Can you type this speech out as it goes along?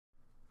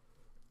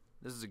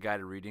This is a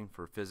guided reading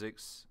for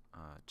physics,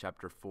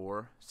 chapter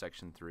 4,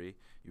 section 3.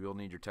 You will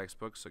need your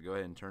textbook, so go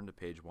ahead and turn to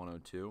page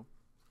 102.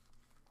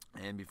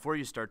 And before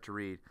you start to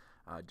read,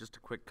 just a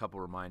quick couple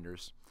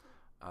reminders.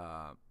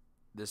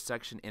 This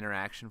section,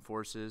 interaction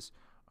forces,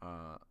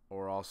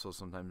 or also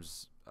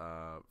sometimes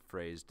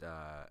phrased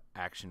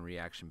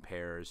action-reaction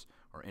pairs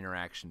or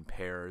interaction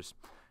pairs,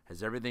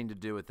 has everything to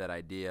do with that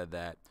idea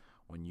that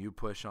when you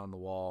push on the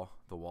wall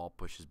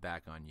pushes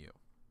back on you.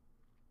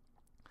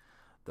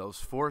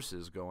 Those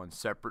forces go on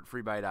separate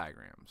free body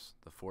diagrams.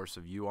 The force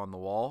of you on the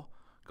wall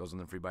goes on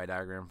the free body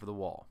diagram for the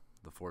wall.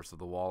 The force of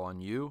the wall on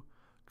you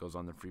goes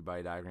on the free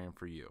body diagram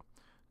for you.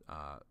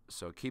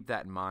 So keep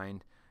that in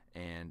mind,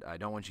 and I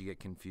don't want you to get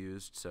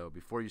confused. So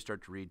before you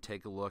start to read,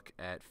 take a look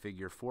at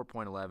figure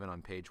 4.11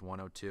 on page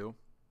 102.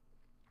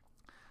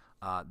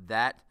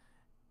 That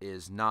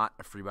is not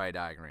a free body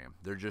diagram.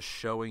 They're just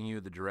showing you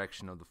the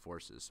direction of the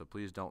forces. So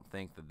please don't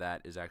think that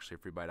that is actually a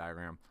free body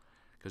diagram.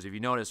 Because if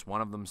you notice,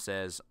 one of them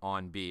says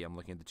on B, I'm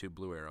looking at the two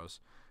blue arrows,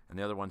 and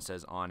the other one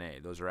says on A.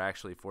 Those are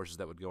actually forces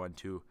that would go on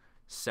two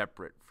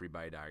separate free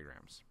body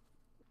diagrams.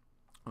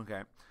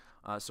 Okay,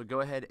 so go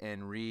ahead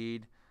and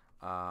read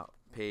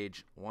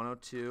page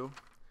 102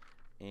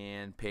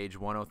 and page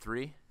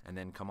 103, and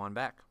then come on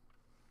back.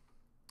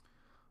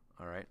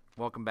 All right,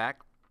 welcome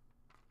back.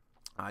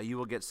 You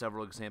will get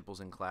several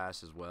examples in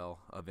class as well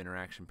of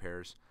interaction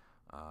pairs.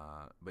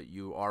 But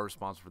you are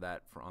responsible for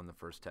that on the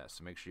first test,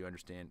 so make sure you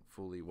understand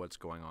fully what's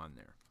going on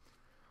there.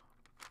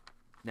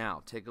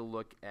 Now, take a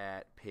look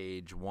at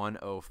page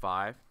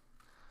 105,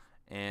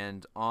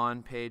 and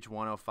on page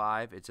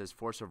 105 it says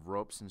force of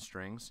ropes and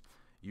strings.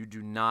 You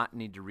do not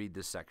need to read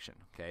this section,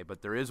 okay?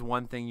 But there is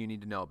one thing you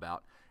need to know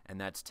about, and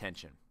that's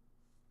tension.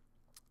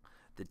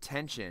 The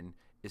tension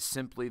is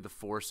simply the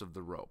force of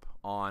the rope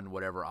on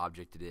whatever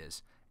object it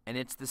is, and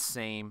it's the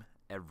same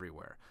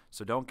everywhere.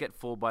 So don't get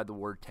fooled by the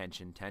word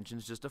tension. Tension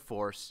is just a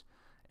force,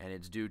 and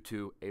it's due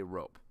to a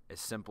rope.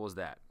 As simple as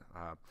that.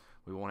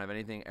 We won't have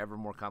anything ever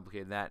more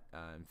complicated than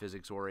that in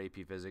physics or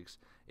AP Physics.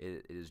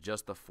 It is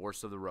just the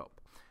force of the rope.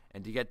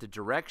 And to get the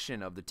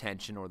direction of the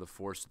tension or the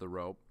force of the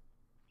rope,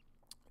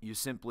 you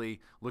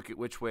simply look at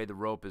which way the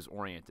rope is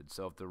oriented.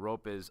 So if the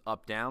rope is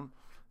up-down,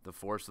 the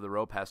force of the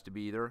rope has to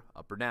be either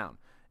up or down.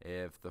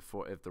 If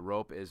the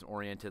rope is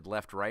oriented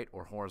left-right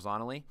or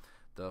horizontally,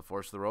 the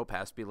force of the rope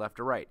has to be left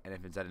or right. And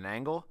if it's at an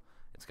angle,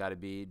 it's got to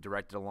be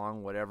directed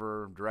along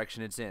whatever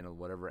direction it's in or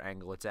whatever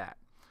angle it's at.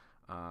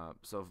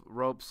 So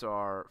ropes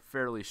are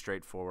fairly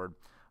straightforward.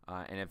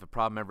 And if a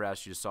problem ever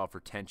asks you to solve for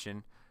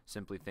tension,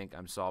 simply think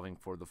I'm solving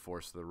for the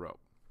force of the rope.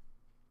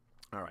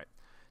 All right.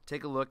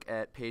 Take a look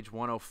at page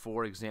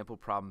 104, example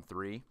problem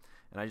 3.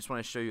 And I just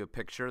want to show you a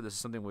picture. This is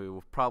something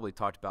we've probably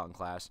talked about in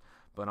class.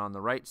 But on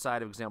the right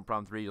side of example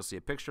problem 3, you'll see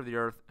a picture of the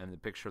earth and the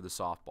picture of the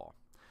softball.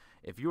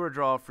 If you were to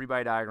draw a free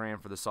body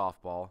diagram for the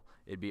softball,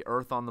 it'd be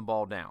earth on the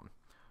ball down,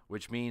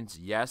 which means,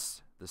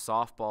 yes, the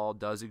softball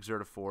does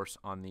exert a force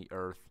on the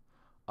earth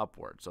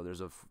upward. So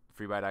there's a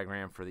free body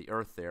diagram for the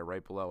earth there.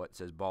 Right below it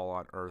says ball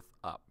on earth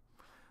up.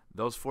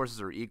 Those forces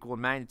are equal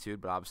in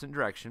magnitude but opposite in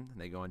direction.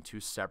 They go in two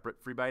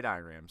separate free body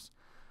diagrams.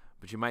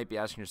 But you might be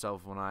asking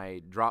yourself, when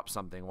I drop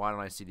something, why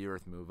don't I see the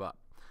earth move up?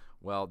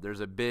 Well,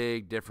 there's a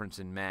big difference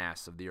in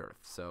mass of the earth.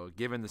 So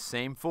given the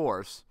same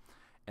force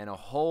and a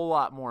whole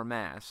lot more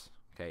mass,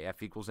 okay,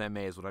 F equals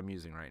ma is what I'm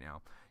using right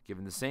now.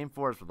 Given the same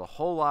force with a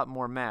whole lot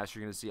more mass,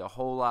 you're going to see a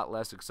whole lot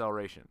less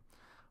acceleration.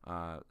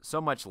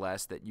 So much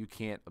less that you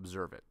can't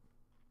observe it.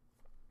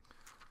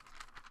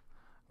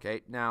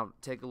 Okay, now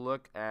take a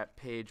look at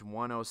page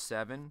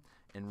 107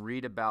 and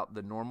read about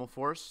the normal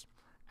force.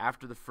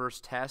 After the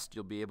first test,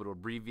 you'll be able to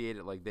abbreviate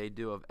it like they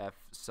do of F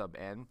sub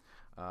n.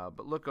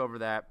 But look over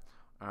that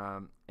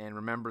and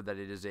remember that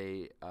it is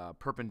a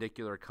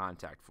perpendicular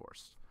contact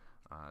force.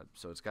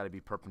 So it's got to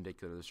be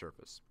perpendicular to the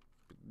surface.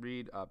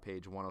 Read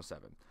page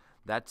 107.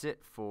 That's it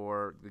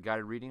for the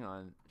guided reading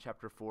on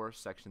chapter 4,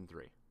 section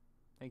 3.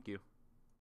 Thank you.